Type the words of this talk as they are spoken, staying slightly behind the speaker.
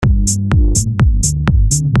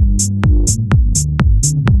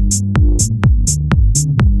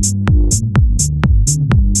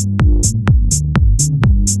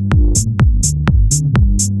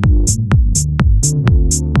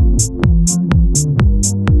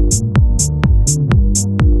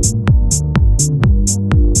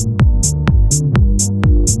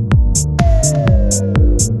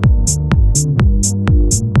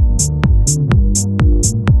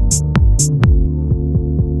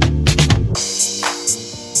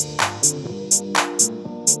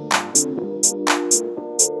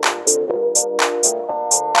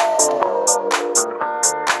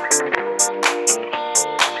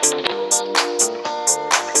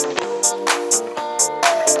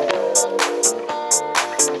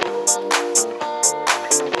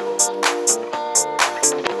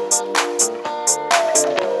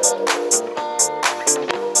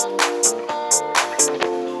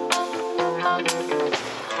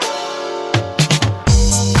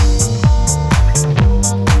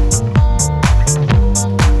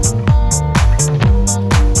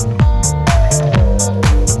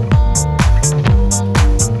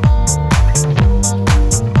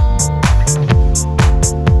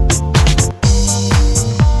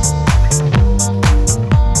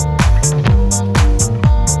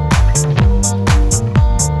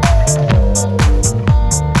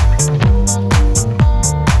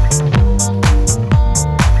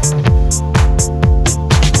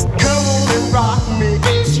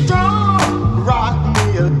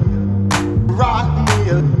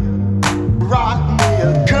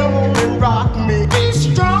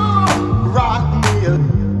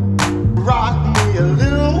rock me a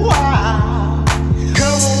little while.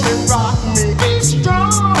 Come on and rock me, be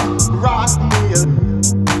strong. Rock me a,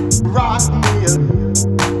 rock me a,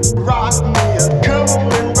 rock me a. Come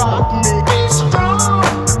on and rock me, be strong.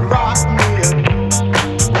 Rock me a,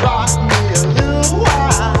 rock me a little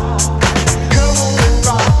while. Come on and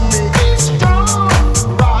rock me, be strong.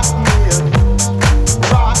 Rock me a,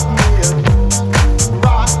 rock me a,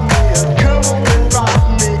 rock me a. Come on and rock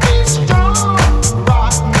me, be strong.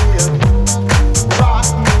 Rock me a, rock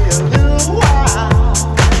me a little while.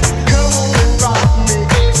 Come on and rock me,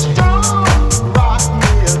 be strong. Rock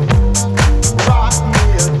me a, rock me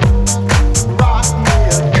a, rock me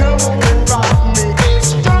a. Come on and rock me, be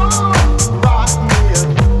strong. Rock me a,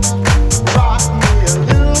 rock me a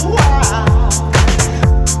little while.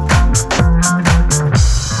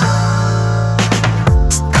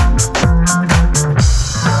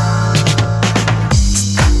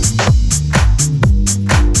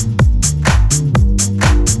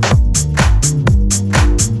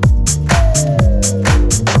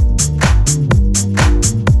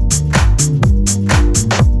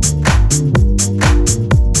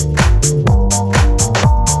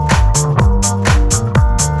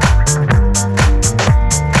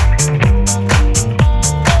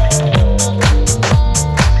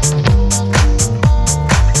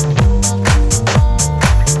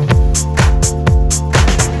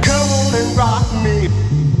 Come on and rock me,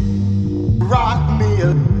 rock me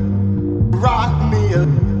a, rock me a,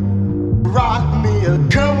 rock me a.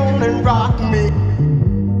 Come on and rock me,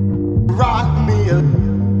 rock me a,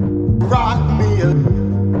 rock me a,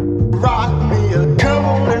 rock me a. Come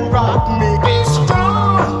on and rock me, be strong.